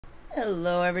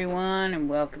Hello everyone and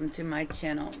welcome to my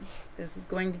channel. This is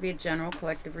going to be a general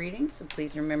collective reading, so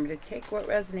please remember to take what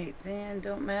resonates and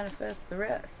don't manifest the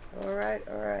rest.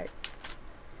 Alright.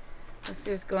 Let's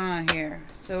see what's going on here.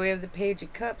 So we have the Page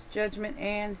of Cups, Judgment,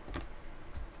 and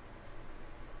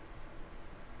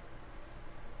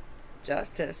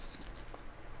Justice.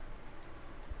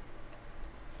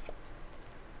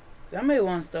 Somebody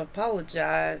wants to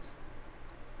apologize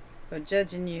for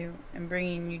judging you and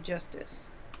bringing you justice.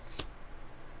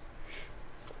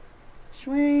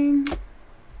 Swing.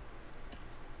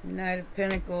 Knight of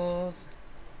Pentacles.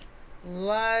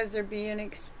 Lies are being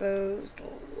exposed.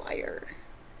 Liar.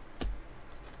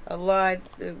 A lie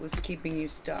that was keeping you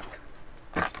stuck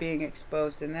is being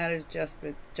exposed, and that is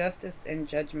justice and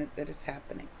judgment that is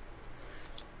happening.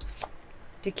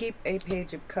 To keep a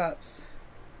Page of Cups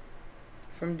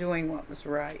from doing what was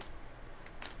right,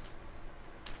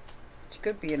 which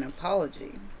could be an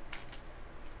apology.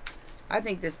 I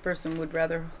think this person would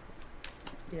rather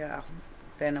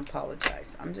then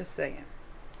apologize. I'm just saying.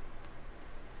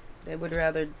 They would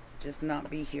rather just not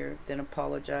be here than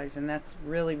apologize, and that's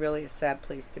really, really a sad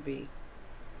place to be.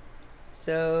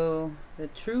 So, the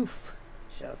truth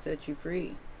shall set you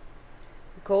free.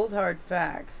 The cold hard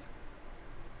facts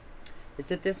is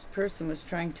that this person was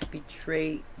trying to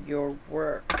betray your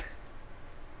work.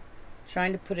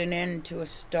 Trying to put an end to a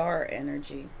star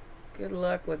energy. Good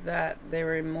luck with that.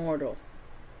 They're immortal.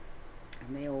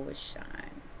 And they always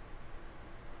shine.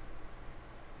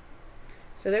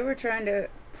 So they were trying to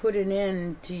put an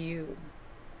end to you.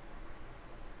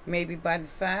 Maybe by the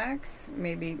facts.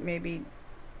 Maybe,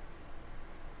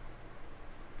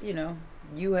 you know,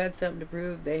 you had something to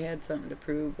prove. They had something to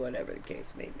prove. Whatever the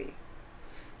case may be.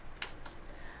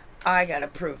 I gotta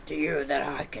prove to you that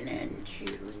I can end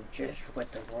you just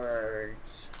with the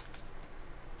words.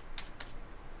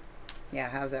 Yeah,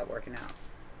 how's that working out?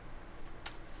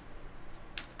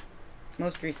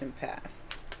 Most recent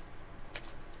past.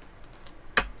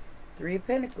 Three of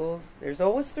Pentacles. There's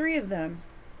always three of them.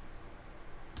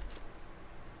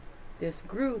 This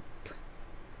group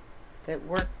that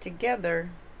worked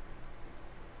together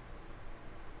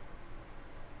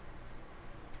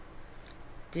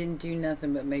didn't do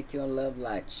nothing but make your love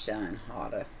light shine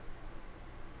harder.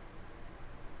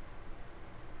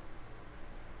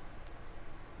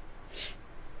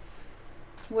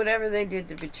 Whatever they did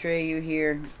to betray you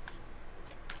here,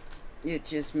 it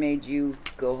just made you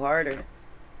go harder.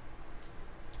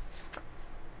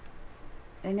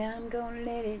 And I'm gonna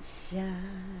let it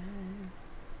shine,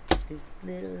 this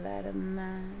little light of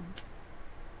mine.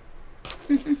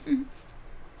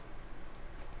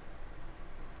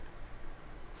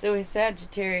 So a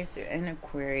Sagittarius and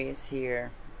Aquarius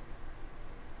here.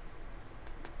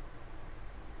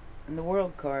 And the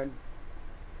World card.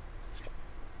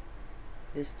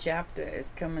 This chapter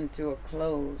is coming to a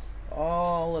close.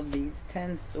 All of these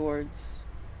 10 swords.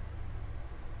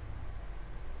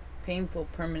 Painful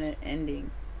permanent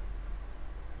ending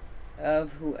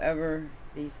of whoever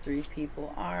these three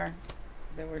people are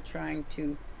that were trying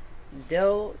to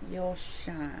dull your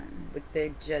shine with their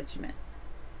judgment.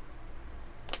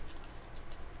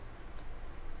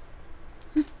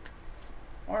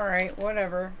 Alright,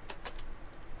 whatever.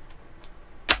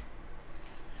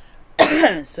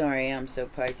 Sorry, I'm so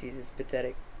Pisces, it's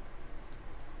pathetic.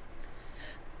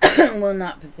 Well,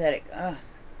 not pathetic.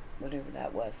 Whatever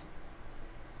that was.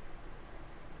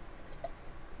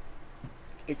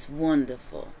 It's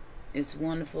wonderful. It's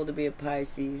wonderful to be a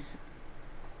Pisces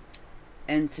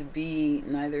and to be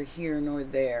neither here nor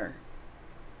there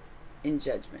in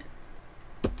judgment.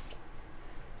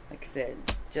 Like I said,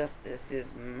 justice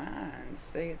is mine,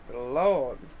 saith the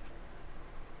Lord,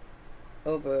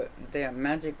 over their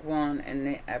magic wand and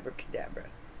their abracadabra.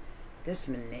 This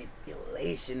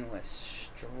manipulation was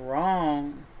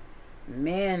strong.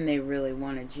 Man, they really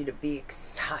wanted you to be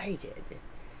excited.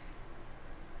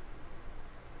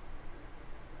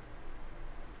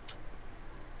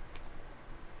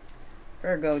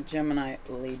 Virgo, Gemini,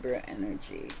 Libra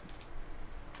energy.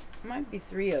 Might be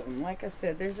three of them. Like I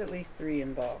said, there's at least three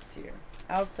involved here.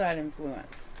 Outside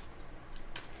influence.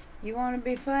 You want to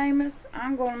be famous?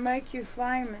 I'm going to make you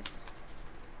famous.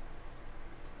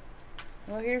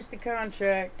 Well, here's the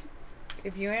contract.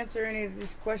 If you answer any of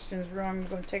these questions wrong, I'm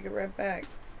going to take it right back.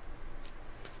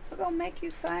 We're going to make you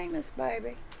famous,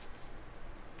 baby.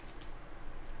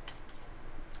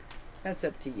 That's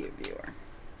up to you, viewer.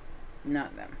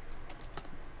 Not them.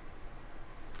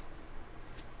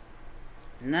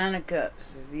 Nine of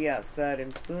Cups is the outside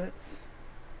influence.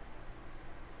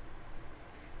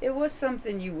 It was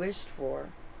something you wished for,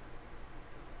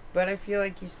 but I feel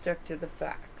like you stuck to the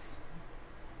facts.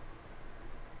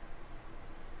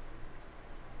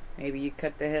 Maybe you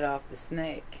cut the head off the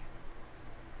snake.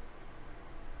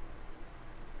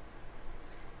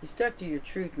 You stuck to your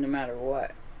truth no matter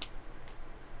what.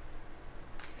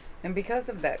 And because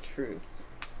of that truth,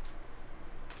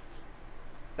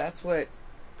 that's what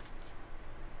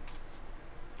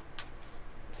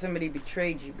somebody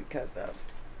betrayed you because of.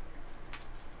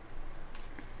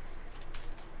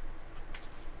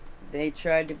 They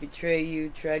tried to betray you,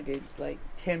 tried to like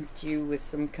tempt you with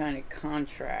some kind of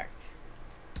contract.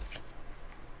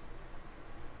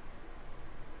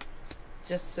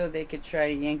 Just so they could try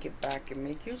to yank it back and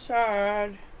make you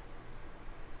sad.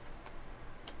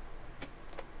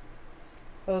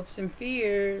 Hopes and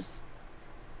fears.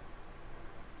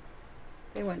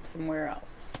 They went somewhere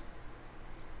else.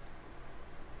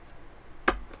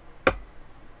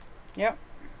 Yep.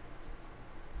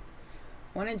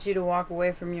 Wanted you to walk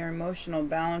away from your emotional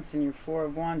balance and your Four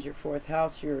of Wands, your fourth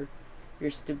house, your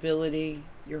stability,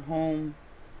 your home.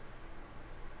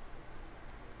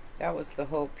 That was the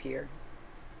hope here.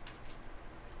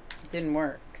 It didn't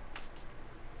work.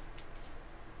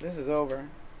 This is over.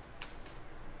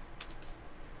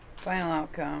 Final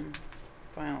outcome.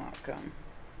 Final outcome.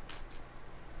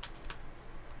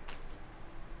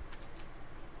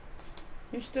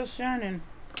 You're still shining,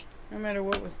 no matter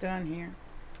what was done here.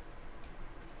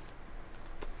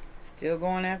 Still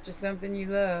going after something you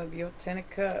love, your Ten of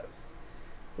Cups,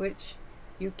 which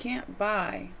you can't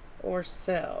buy or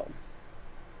sell.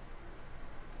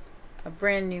 A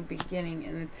brand new beginning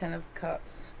in the Ten of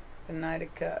Cups, the Knight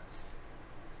of Cups,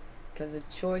 because a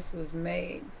choice was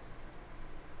made.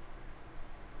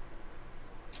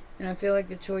 And I feel like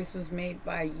the choice was made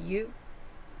by you,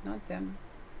 not them.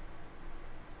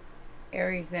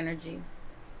 Aries energy.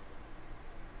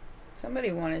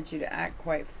 Somebody wanted you to act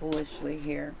quite foolishly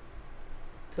here.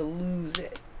 To lose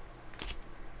it.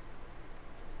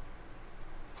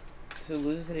 To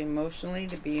lose it emotionally.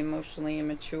 To be emotionally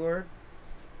immature.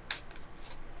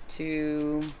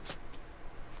 To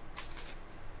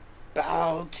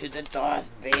bow to the Darth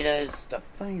Vader's. The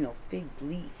final fig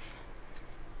leaf.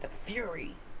 The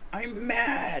fury. I'm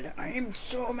mad. I am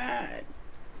so mad.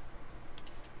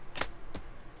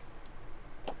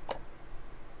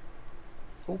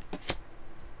 Oh.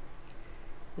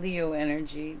 Leo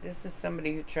energy. This is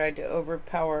somebody who tried to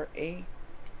overpower a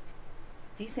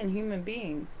decent human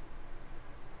being.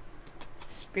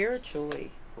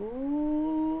 Spiritually.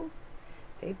 Ooh.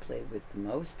 They played with the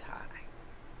Most High.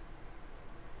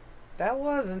 That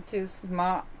wasn't too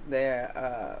smart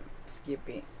there,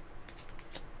 Skippy.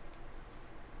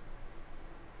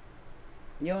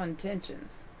 Your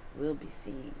intentions will be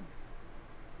seen.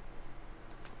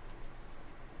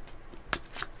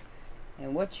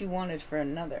 And what you wanted for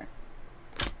another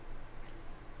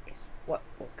is what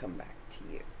will come back to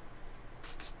you.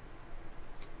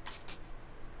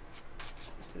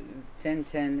 This is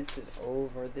 10-10. This is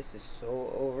over. This is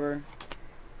so over.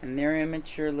 And their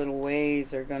immature little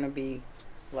ways are going to be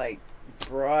like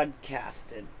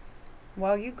broadcasted.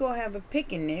 While you go have a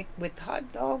picnic with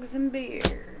hot dogs and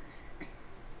beer.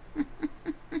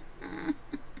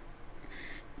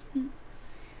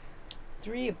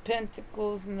 Three of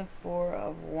Pentacles and the Four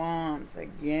of Wands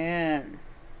again.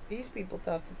 These people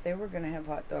thought that they were going to have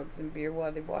hot dogs and beer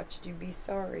while they watched you be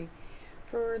sorry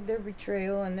for their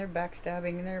betrayal and their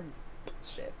backstabbing and their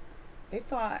shit. They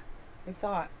thought.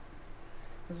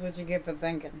 That's what you get for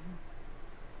thinking.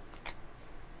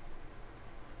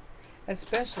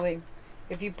 Especially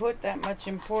if you put that much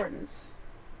importance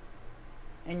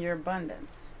in your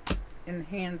abundance in the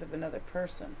hands of another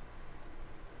person.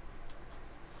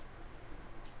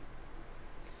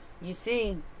 You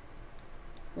see,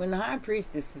 when the High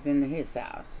Priestess is in his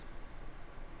house,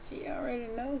 she already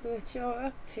knows what you're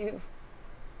up to.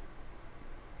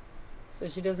 So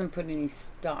she doesn't put any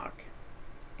stock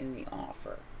in the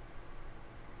offer.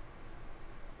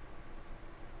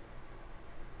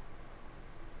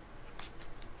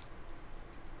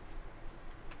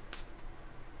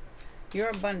 Your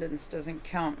abundance doesn't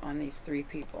count on these three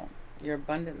people. Your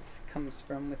abundance comes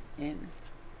from within.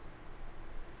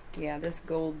 Yeah, this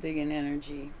gold digging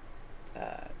energy.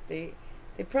 They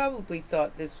probably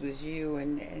thought this was you,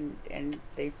 and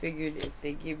they figured if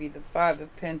they give you the Five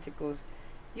of Pentacles,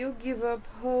 you'll give up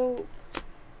hope,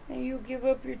 and you'll give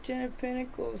up your Ten of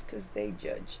Pentacles because they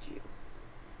judged you.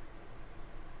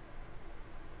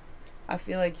 I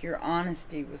feel like your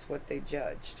honesty was what they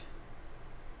judged.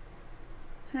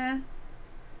 Huh?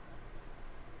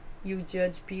 You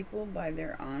judge people by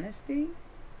their honesty?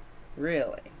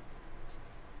 Really?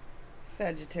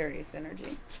 Sagittarius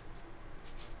energy.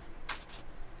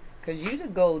 Because you the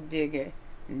gold digger,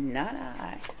 not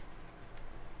I.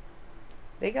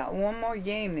 They got one more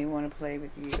game they want to play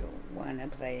with you. Want to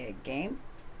play a game?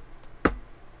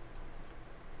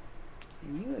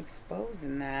 And you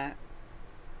exposing that.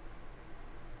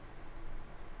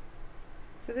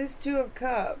 So this Two of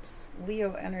Cups,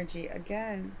 Leo energy,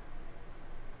 again,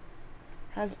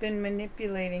 has been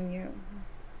manipulating you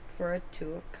for a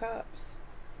Two of Cups.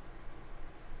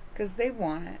 Because they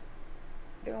want it.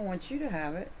 They don't want you to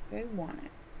have it. They want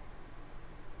it.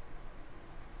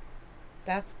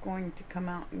 That's going to come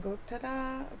out and go,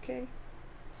 ta-da, okay?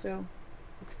 So,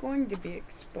 it's going to be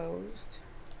exposed.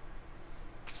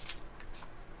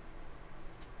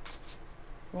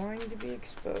 Going to be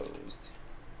exposed.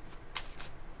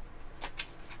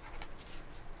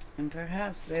 And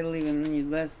perhaps they'll even leave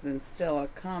less than stellar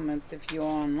comments if you're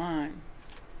online.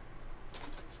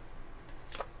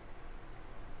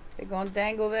 They're going to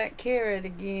dangle that carrot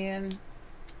again.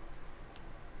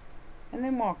 And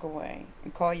then walk away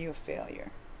and call you a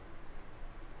failure.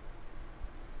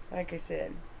 Like I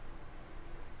said,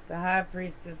 the High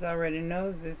Priestess already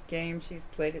knows this game. She's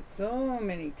played it so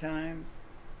many times.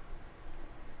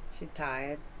 She's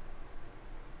tired.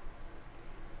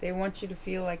 They want you to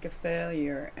feel like a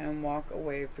failure and walk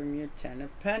away from your 10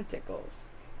 of Pentacles.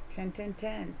 10, 10,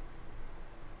 10.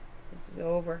 This is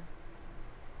over.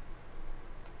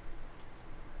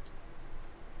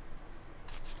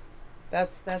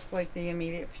 That's like the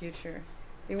immediate future.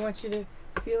 They want you to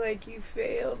feel like you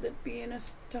failed at being a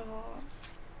star.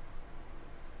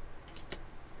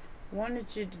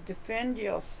 Wanted you to defend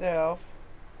yourself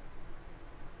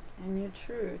and your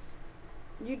truth.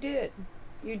 You did.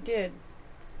 You did.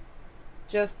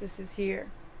 Justice is here.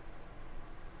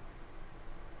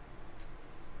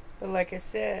 But like I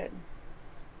said,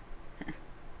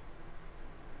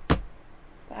 the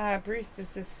High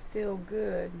Priestess is still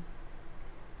good.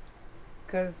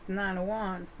 Because 9 of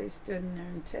Wands, they stood in their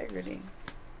integrity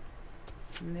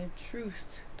and their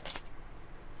truth.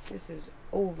 This is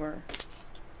over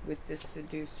with this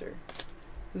seducer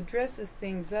who dresses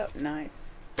things up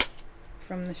nice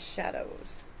from the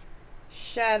shadows.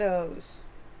 Shadows.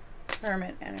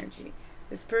 Hermit energy.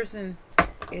 This person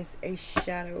is a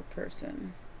shadow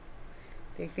person.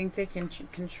 They think they can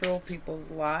control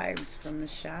people's lives from the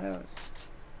shadows.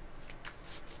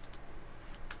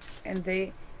 And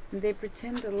they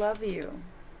pretend to love you.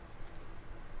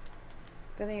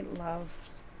 That ain't love.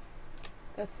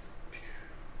 That's...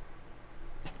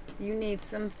 You need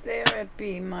some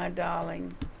therapy, my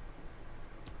darling.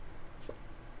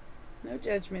 No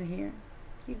judgment here.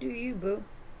 You do you, boo.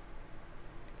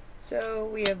 So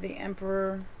we have the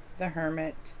Emperor, the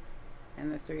Hermit,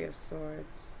 and the Three of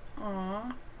Swords.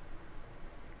 Aw.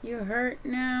 You hurt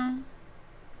now?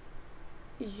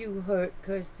 Is you hurt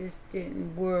because this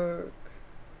didn't work?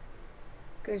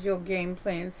 Because your game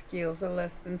playing skills are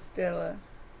less than stellar.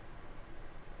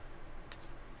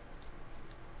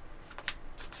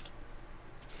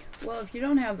 Well, if you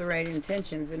don't have the right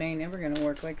intentions, it ain't ever going to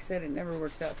work. Like I said, it never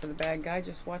works out for the bad guy.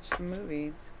 Just watch the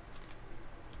movies.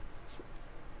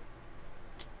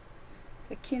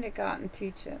 The kindergarten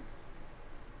teacher.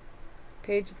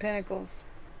 Page of Pentacles.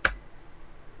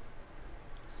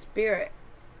 Spirit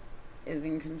is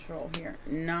in control here,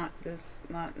 not this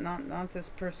this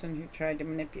person who tried to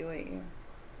manipulate you.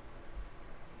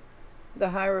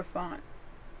 The Hierophant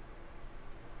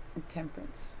and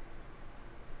Temperance.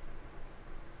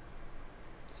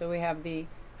 So we have the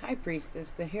High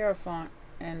Priestess, the Hierophant,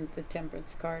 and the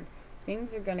Temperance card.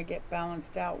 Things are going to get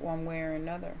balanced out one way or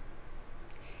another.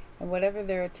 And whatever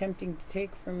they're attempting to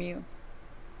take from you,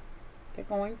 they're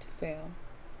going to fail.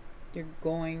 You're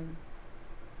going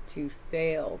to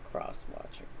fail,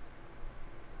 Cross-Watcher.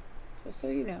 Just so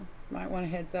you know, might want a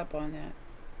heads up on that.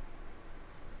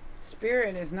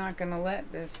 Spirit is not going to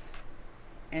let this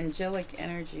angelic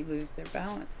energy lose their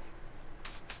balance.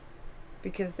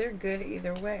 Because they're good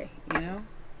either way, you know?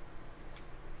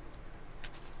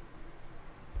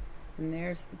 And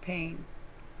there's the pain.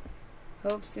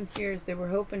 Hopes and fears. They were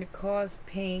hoping to cause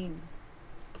pain.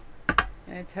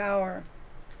 And a Tower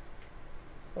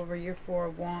over your Four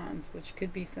of Wands, which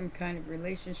could be some kind of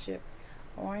relationship.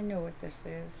 Oh, I know what this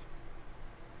is.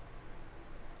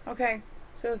 Okay,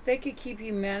 so if they could keep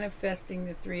you manifesting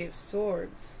the Three of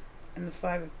Swords and the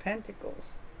Five of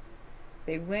Pentacles,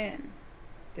 they win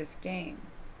this game.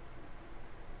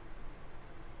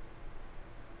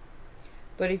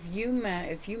 But if you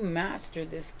master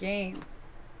this game,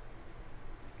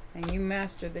 and you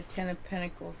master the Ten of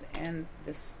Pentacles and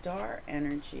the Star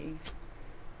energy,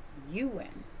 you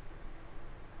win.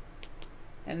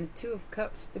 And the Two of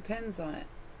Cups depends on it.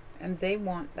 And they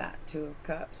want that Two of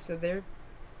Cups. So they're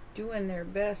doing their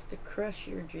best to crush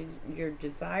your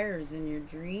desires and your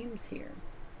dreams here.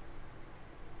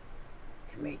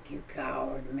 To make you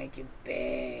cower, to make you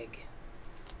beg.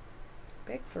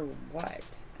 Beg for what?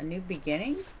 A new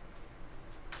beginning?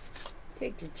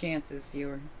 Take your chances,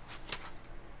 viewer.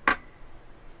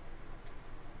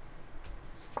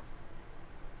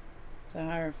 The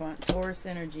Hierophant, Taurus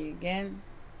energy again.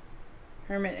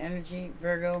 Hermit energy,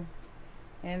 Virgo.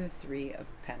 And the Three of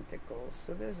Pentacles.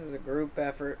 So this is a group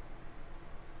effort.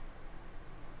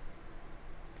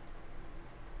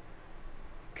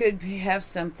 Could have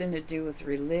something to do with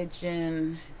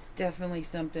religion. It's definitely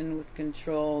something with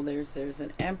control. There's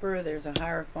an Emperor, there's a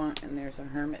Hierophant, and there's a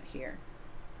Hermit here.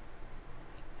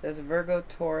 It says Virgo,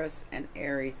 Taurus, and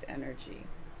Aries energy.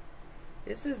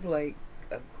 This is like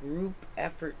a group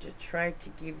effort to try to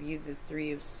give you the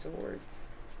Three of Swords.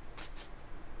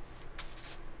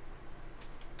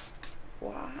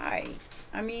 Why?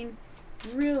 I mean,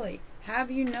 really, have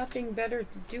you nothing better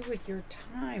to do with your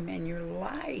time and your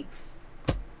life?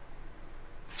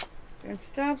 And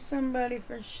stop somebody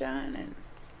from shining.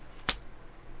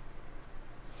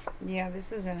 Yeah,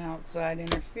 this is an outside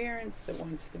interference that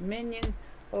wants dominion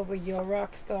over your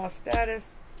rock star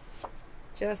status.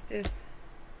 Justice.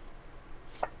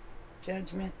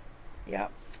 Judgment.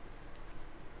 Yep.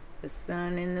 The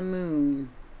sun and the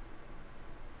moon.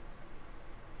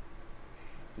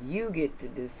 You get to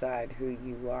decide who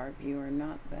you are if you are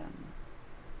not them.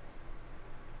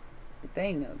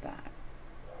 They know that.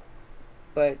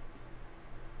 But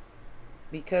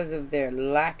because of their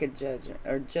lack of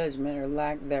judgment or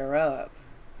lack thereof,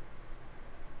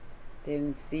 they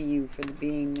didn't see you for the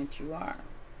being that you are.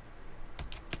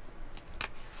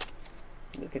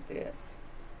 Look at this.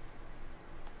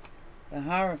 The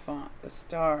Hierophant, the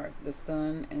star, the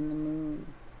sun, and the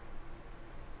moon.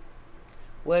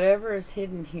 Whatever is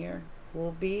hidden here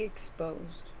will be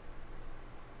exposed.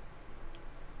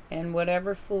 And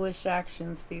whatever foolish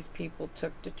actions these people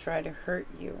took to try to hurt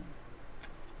you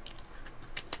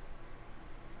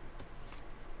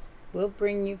will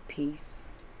bring you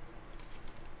peace.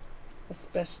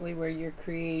 Especially where your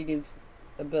creative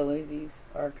abilities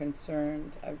are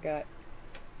concerned. I've got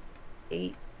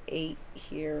 8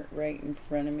 here right in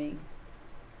front of me.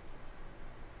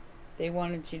 They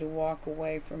wanted you to walk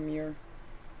away from your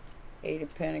 8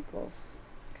 of Pentacles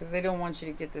because they don't want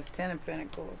you to get this 10 of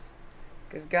Pentacles,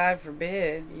 because God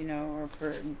forbid, you know, or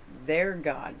for their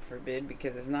God forbid,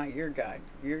 because it's not your God.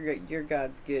 Your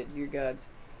God's good. Your God's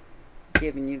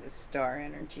giving you the star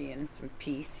energy and some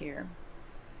peace here.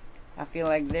 I feel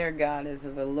like their God is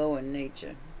of a low in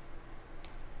nature,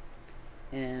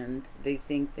 and they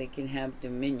think they can have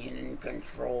dominion and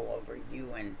control over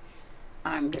you, and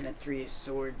I'm gonna Three of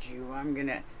Swords you. I'm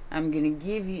gonna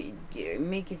give you,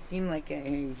 make it seem like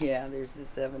yeah, there's the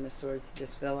Seven of Swords that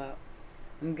just fell out.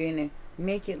 I'm gonna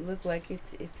make it look like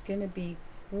it's gonna be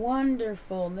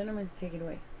wonderful. And then I'm gonna take it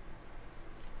away.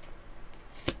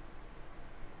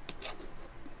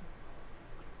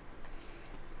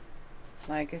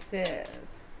 Like it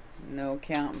says, no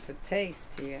counting for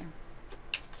taste here.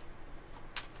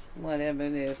 Whatever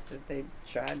it is that they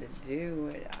tried to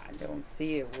do, I don't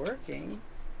see it working.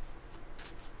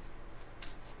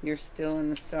 You're still in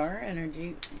the star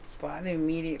energy by the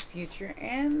immediate future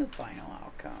and the final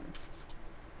outcome.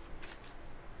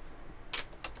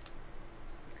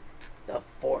 The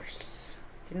Force.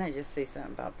 Didn't I just say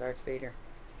something about Darth Vader?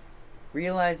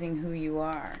 Realizing who you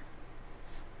are.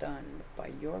 Stunned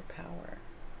by your power.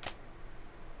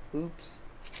 Oops.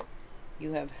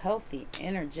 You have healthy,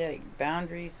 energetic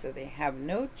boundaries, so they have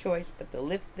no choice but to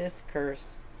lift this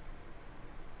curse.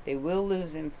 They will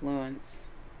lose influence.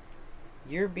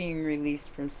 You're being released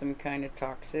from some kind of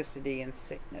toxicity and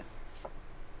sickness.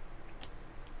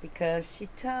 Because she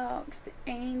talks to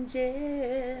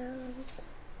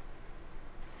angels.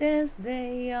 Says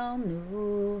they all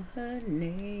know her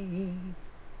name.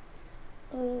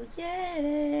 Oh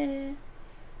yeah,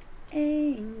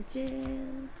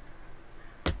 angels.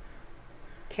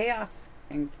 Chaos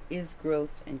is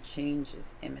growth, and change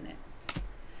is imminent.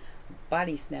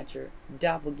 Body snatcher,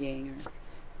 doppelganger,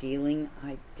 stealing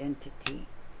identity.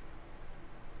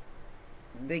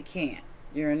 They can't.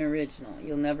 You're an original.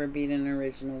 You'll never beat an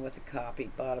original with a copy,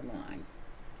 bottom line.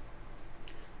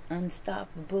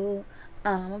 Unstoppable,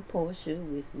 I'm a Porsche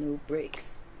with no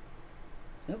brakes.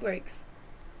 No brakes.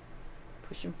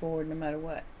 Pushing forward no matter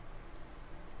what.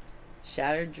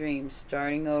 Shattered dreams,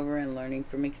 starting over and learning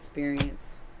from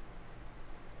experience.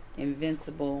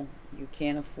 Invincible, you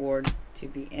can't afford to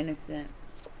be innocent.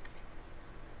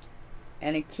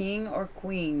 And a king or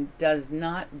queen does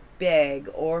not beg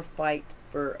or fight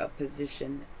for a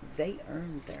position. They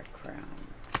earn their crown.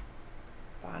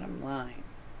 Bottom line.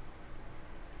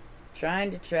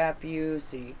 Trying to trap you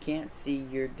so you can't see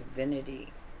your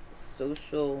divinity.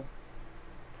 Social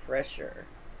pressure.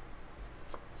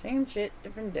 Same shit,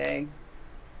 different day.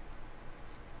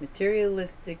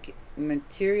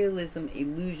 Materialism,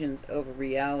 illusions over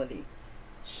reality.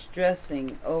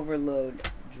 Stressing, overload,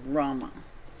 drama.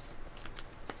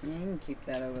 You can keep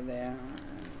that over there.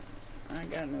 I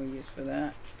got no use for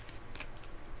that.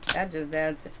 That just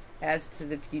adds to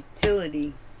the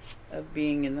futility of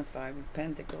being in the Five of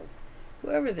Pentacles.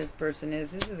 Whoever this person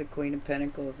is, this is a Queen of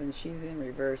Pentacles, and she's in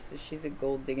reverse. So she's a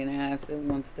gold-digging ass that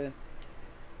wants to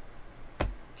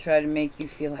try to make you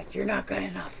feel like you're not good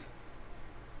enough.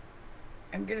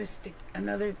 I'm going to stick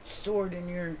another sword in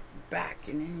your back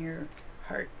and in your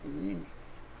heart. And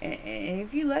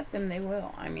if you let them, they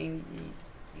will. I mean,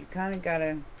 you kind of got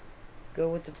to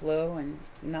go with the flow and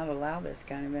not allow this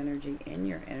kind of energy in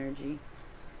your energy.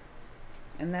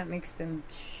 And that makes them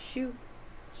shoot,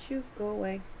 go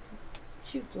away.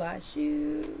 Shoot, fly,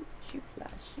 shoot, fly,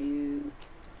 shoot.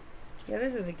 Yeah,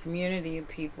 this is a community of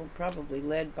people, probably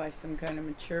led by some kind of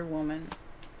mature woman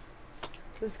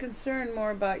who's concerned more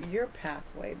about your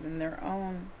pathway than their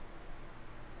own.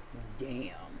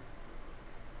 Damn.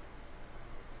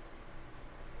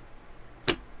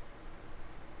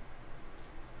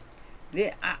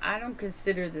 I don't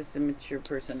consider this a mature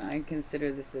person. I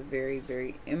consider this a very,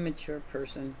 very immature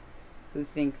person who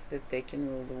thinks that they can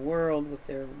rule the world with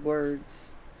their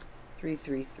words.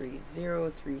 3330,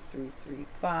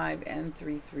 3335, and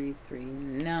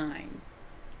 3339.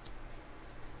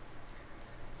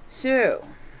 So,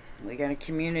 we got a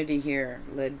community here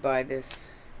led by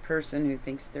this person who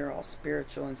thinks they're all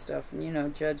spiritual and stuff. And, you know,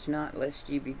 judge not lest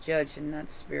ye be judged, and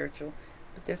that's spiritual.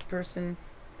 But this person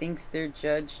thinks they're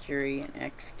judge, jury, and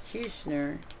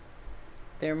executioner.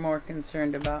 They're more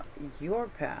concerned about your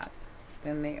path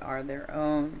than they are their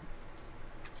own.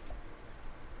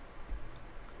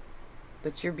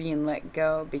 But you're being let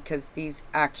go because these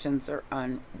actions are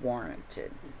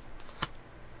unwarranted.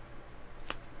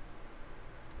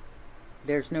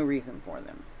 There's no reason for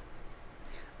them,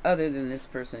 other than this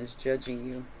person is judging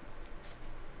you.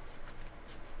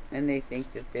 And they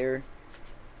think that they're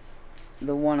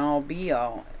the one all be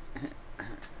all.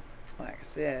 Like I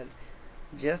said,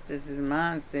 justice is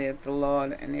mine, saith the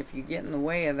Lord. And if you get in the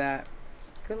way of that,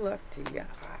 good luck to you.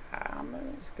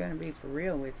 I'm just going to be for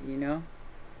real with you, you know.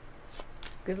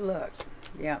 Good luck.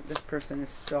 Yeah, this person is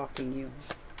stalking you.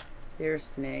 They're a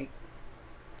snake.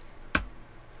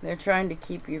 They're trying to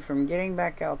keep you from getting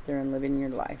back out there and living your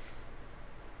life.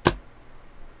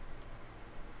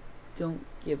 Don't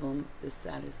give them the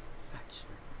satisfaction.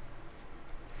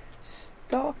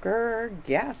 Stalker,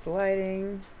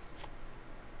 gaslighting.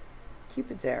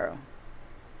 Cupid's arrow.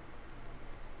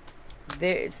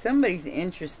 Somebody's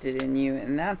interested in you,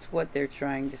 and that's what they're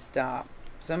trying to stop.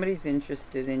 Somebody's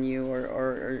interested in you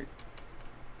or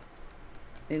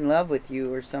in love with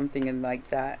you or something like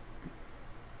that.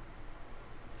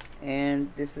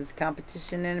 And this is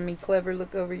competition, enemy, clever,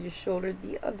 look over your shoulder.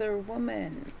 The other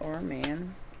woman or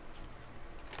man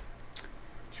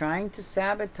trying to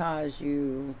sabotage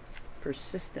you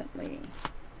persistently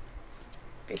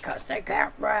because they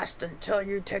can't rest until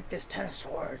you take this Ten of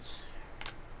Swords.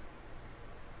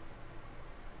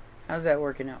 How's that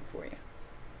working out for you?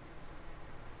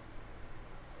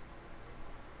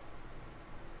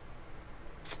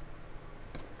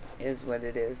 Is what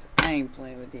it is. I ain't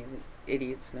playing with these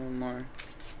idiots no more.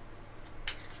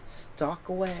 Stalk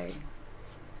away.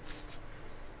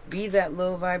 Be that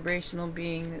low vibrational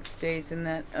being that stays in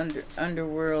that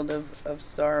underworld of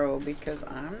sorrow, because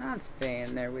I'm not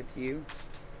staying there with you.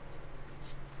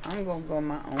 I'm gonna go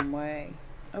my own way.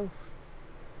 Oh,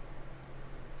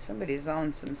 somebody's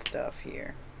on some stuff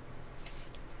here.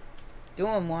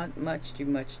 Doing much too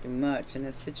much, and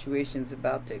the situation's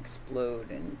about to explode,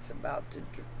 and it's about to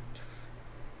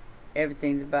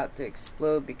everything's about to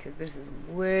explode because this is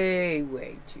way,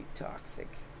 way too toxic.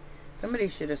 Somebody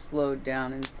should have slowed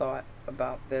down and thought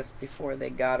about this before they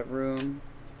got a room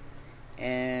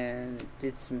and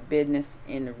did some business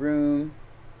in the room,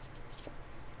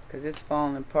 because it's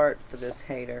falling apart for this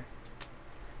hater.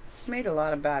 Just made a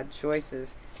lot of bad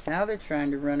choices. Now they're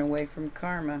trying to run away from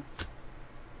karma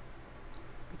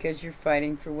because you're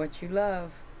fighting for what you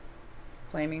love,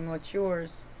 claiming what's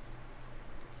yours.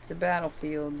 It's a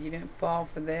battlefield. You didn't fall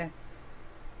for their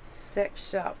sex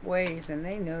shop ways, and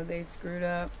they know they screwed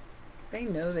up. They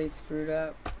know they screwed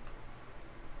up.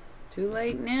 Too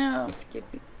late now,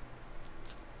 Skippy.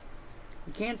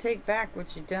 You can't take back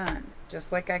what you've done.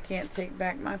 Just like I can't take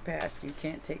back my past, you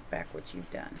can't take back what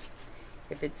you've done.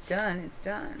 If it's done, it's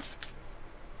done.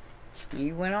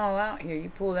 You went all out here. You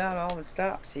pulled out all the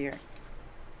stops here.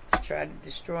 try to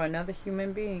destroy another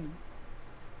human being.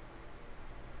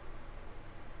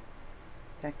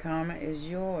 That karma is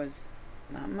yours,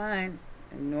 not mine,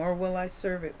 and nor will I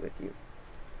serve it with you.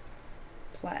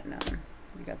 Platinum.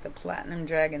 You got the platinum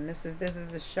dragon. This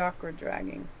is a chakra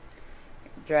dragon,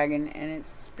 and it's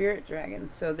spirit dragon.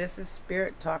 So this is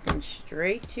spirit talking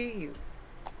straight to you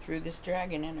through this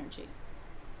dragon energy.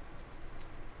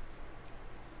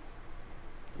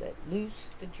 Let loose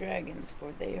the dragons,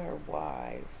 for they are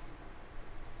wise.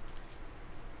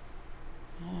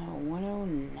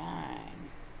 109.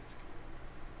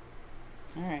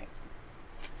 All right.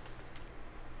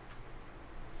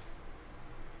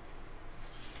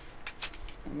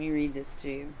 Let me read this to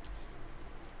you.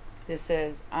 This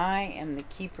says, I am the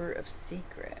keeper of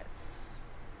secrets.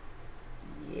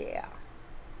 Yeah.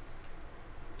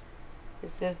 It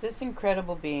says, this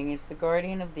incredible being is the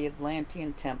guardian of the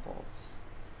Atlantean temples.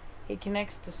 He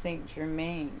connects to Saint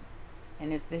Germain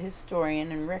and is the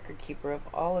historian and record keeper of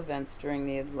all events during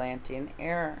the Atlantean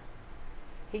era.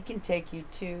 He can take you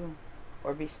to,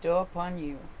 or bestow upon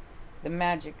you, the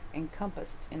magic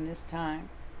encompassed in this time.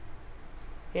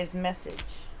 His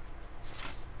message: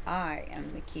 I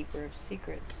am the keeper of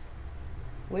secrets,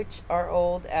 which are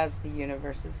old as the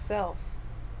universe itself.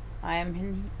 I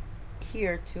am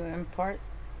here to impart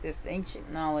this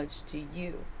ancient knowledge to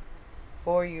you,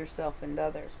 for yourself and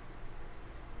others.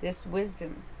 This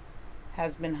wisdom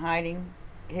has been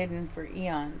hidden for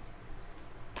eons.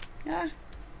 No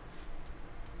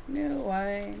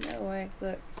way.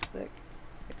 Look.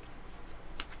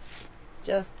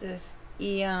 Justice,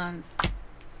 eons.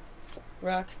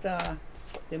 Rockstar,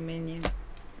 Dominion.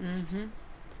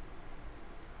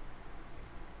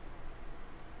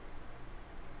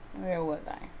 Where was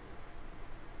I?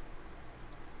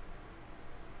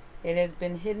 It has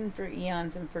been hidden for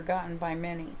eons and forgotten by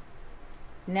many.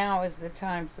 Now is the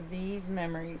time for these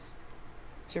memories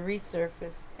to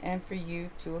resurface and for you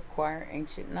to acquire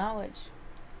ancient knowledge.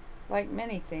 Like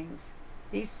many things,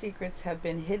 these secrets have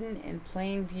been hidden in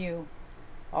plain view.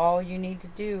 All you need to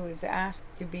do is ask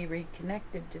to be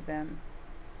reconnected to them.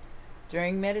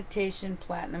 During meditation,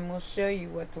 Platinum will show you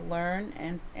what to learn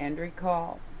and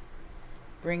recall,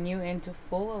 bring you into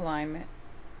full alignment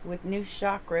with new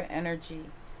chakra energy,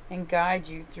 and guide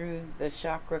you through the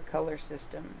chakra color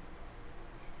system.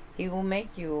 He will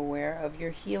make you aware of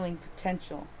your healing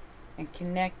potential and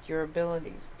connect your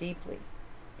abilities deeply,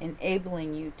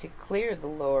 enabling you to clear the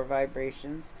lower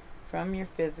vibrations from your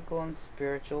physical and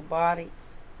spiritual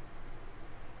bodies,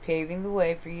 paving the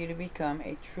way for you to become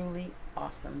a truly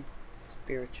awesome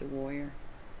spiritual warrior.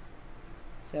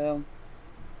 So,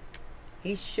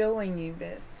 he's showing you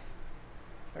this,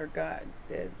 or God,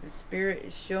 the Spirit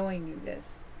is showing you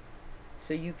this,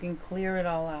 so you can clear it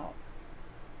all out.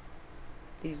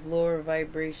 These lower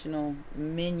vibrational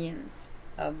minions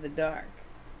of the dark.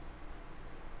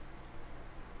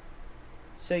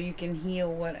 So you can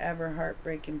heal whatever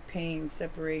heartbreak and pain,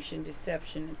 separation,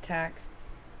 deception, attacks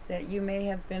that you may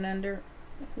have been under,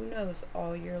 who knows,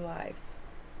 all your life.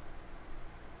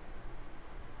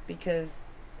 Because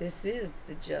this is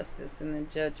the justice and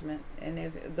the judgment. And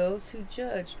if those who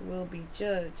judged will be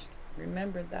judged,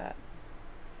 remember that.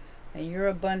 And your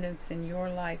abundance in your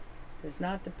life does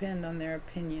not depend on their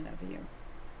opinion of you.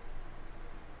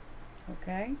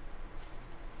 Okay?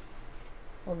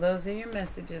 Well, those are your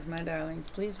messages, my darlings.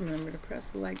 Please remember to press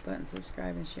the like button,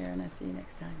 subscribe, and share, and I'll see you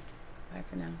next time. Bye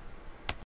for now.